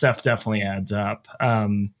that stuff definitely adds up.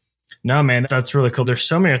 No, man, that's really cool. There's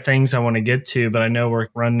so many things I want to get to, but I know we're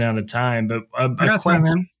running out of time. But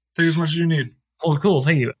man. Take as much as you need. Well, cool.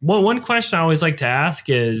 Thank you. Well, one question I always like to ask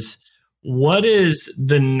is, what is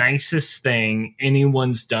the nicest thing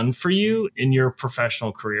anyone's done for you in your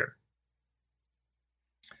professional career?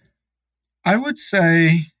 I would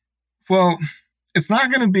say, well, it's not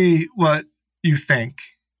going to be what you think,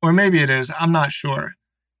 or maybe it is. I'm not sure.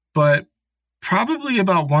 But probably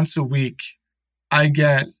about once a week, I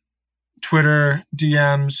get Twitter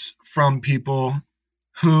DMs from people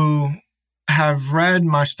who have read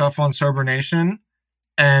my stuff on Sober Nation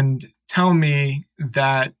and tell me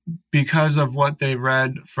that because of what they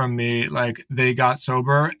read from me, like they got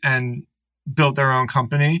sober and built their own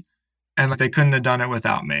company and like they couldn't have done it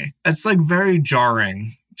without me. It's like very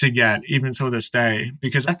jarring to get even to this day,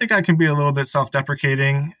 because I think I can be a little bit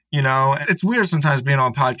self-deprecating. You know, it's weird sometimes being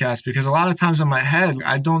on podcasts because a lot of times in my head,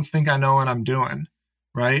 I don't think I know what I'm doing.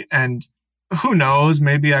 Right. And who knows,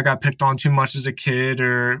 maybe I got picked on too much as a kid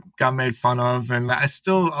or got made fun of. And I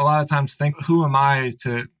still a lot of times think, who am I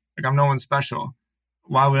to, like, I'm no one special.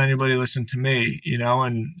 Why would anybody listen to me, you know,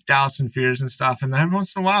 and doubts and fears and stuff. And then every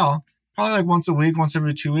once in a while, probably like once a week, once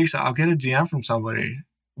every 2 weeks, I'll get a DM from somebody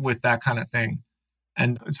with that kind of thing.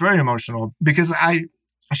 And it's very emotional because I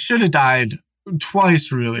should have died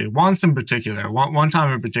twice, really. Once in particular, one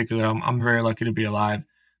time in particular, I'm very lucky to be alive.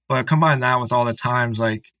 But combine that with all the times,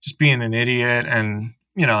 like just being an idiot and,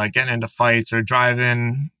 you know, like getting into fights or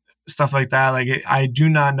driving, stuff like that. Like I do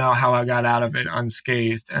not know how I got out of it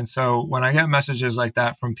unscathed. And so when I get messages like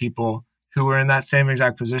that from people who are in that same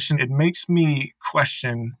exact position, it makes me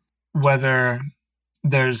question whether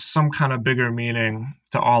there's some kind of bigger meaning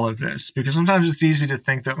to all of this. Because sometimes it's easy to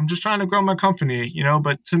think that I'm just trying to grow my company, you know,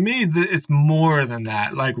 but to me, it's more than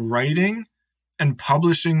that. Like writing and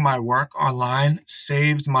publishing my work online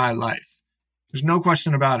saved my life. There's no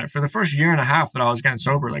question about it. For the first year and a half that I was getting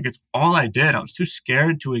sober, like it's all I did. I was too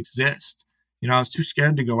scared to exist. You know, I was too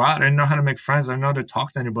scared to go out. I didn't know how to make friends. I didn't know how to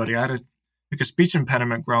talk to anybody. I had a speech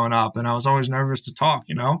impediment growing up and I was always nervous to talk,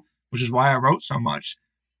 you know, which is why I wrote so much.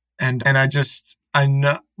 And I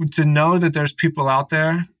know to know that there's people out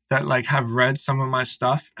there that like have read some of my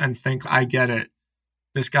stuff and think, I get it.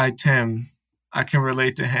 This guy, Tim, I can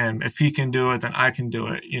relate to him. If he can do it, then I can do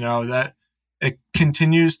it. You know, that it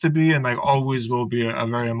continues to be and like always will be a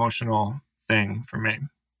very emotional thing for me.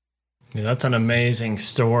 Yeah, that's an amazing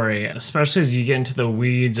story, especially as you get into the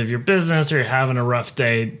weeds of your business or you're having a rough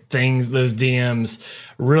day. Those DMs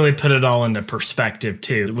really put it all into perspective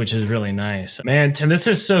too, which is really nice. Man, Tim, this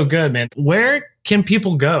is so good, man. Where can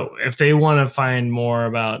people go if they want to find more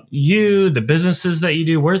about you, the businesses that you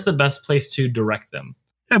do? Where's the best place to direct them?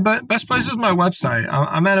 Yeah, but best place is my website.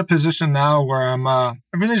 I'm at a position now where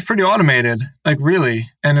everything's pretty automated, like really.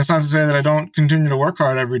 And it's not to say that I don't continue to work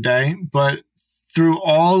hard every day, but through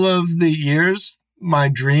all of the years, my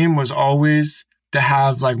dream was always to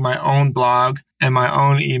have like my own blog and my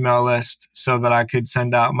own email list so that I could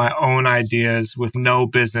send out my own ideas with no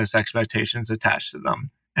business expectations attached to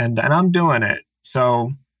them. And I'm doing it.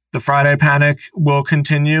 So the Friday Panic will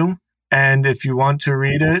continue. And if you want to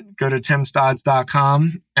read it, go to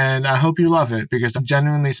timstodds.com. And I hope you love it because I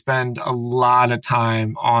genuinely spend a lot of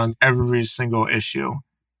time on every single issue.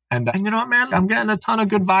 And you know what, man? I'm getting a ton of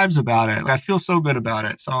good vibes about it. I feel so good about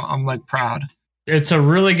it. So I'm like proud. It's a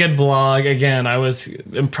really good blog. Again, I was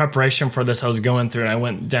in preparation for this. I was going through and I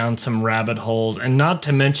went down some rabbit holes, and not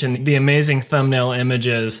to mention the amazing thumbnail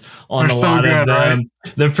images on a lot of them. Right?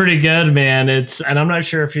 They're pretty good, man. And I'm not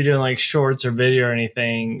sure if you're doing like shorts or video or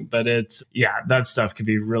anything, but that stuff could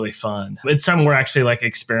be really fun. It's something we're actually like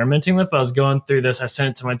experimenting with. But I was going through this. I sent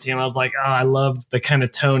it to my team. I was like, oh, I love the kind of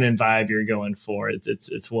tone and vibe you're going for.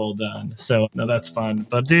 It's well done. So no, that's fun.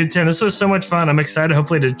 But dude, Tim, this was so much fun. I'm excited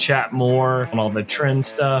hopefully to chat more on all the trend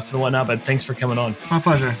stuff and whatnot. But thanks for coming on. My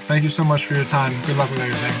pleasure. Thank you so much for your time. Good luck with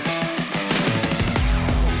everything.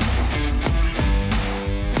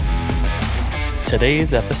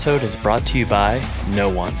 Today's episode is brought to you by no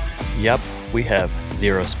one. Yep, we have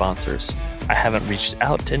 0 sponsors. I haven't reached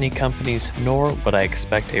out to any companies, nor would I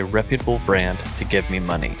expect a reputable brand to give me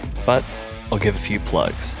money. But I'll give a few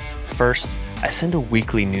plugs. First, I send a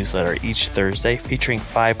weekly newsletter each Thursday featuring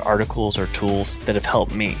 5 articles or tools that have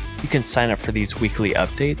helped me. You can sign up for these weekly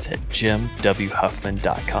updates at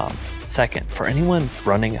jimwhuffman.com. Second, for anyone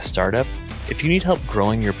running a startup, if you need help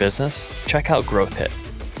growing your business, check out GrowthHit.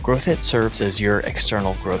 GrowthHit serves as your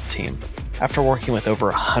external growth team. After working with over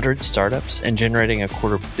 100 startups and generating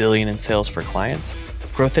 $250 million in sales for clients,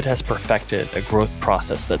 GrowthIt has perfected a growth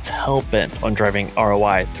process that's hell-bent on driving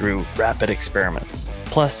ROI through rapid experiments.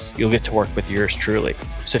 Plus, you'll get to work with yours truly.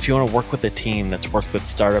 So if you want to work with a team that's worked with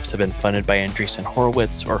startups that have been funded by Andreessen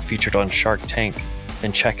Horowitz or featured on Shark Tank,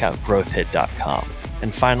 then check out growthhit.com.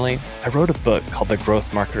 And finally, I wrote a book called The Growth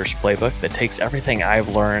Marketer's Playbook that takes everything I've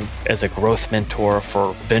learned as a growth mentor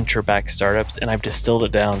for venture-backed startups, and I've distilled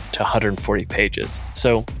it down to 140 pages.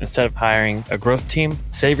 So instead of hiring a growth team,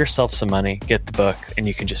 save yourself some money, get the book, and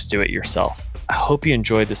you can just do it yourself. I hope you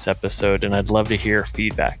enjoyed this episode, and I'd love to hear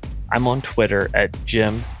feedback. I'm on Twitter at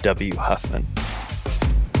Jim W. Huffman.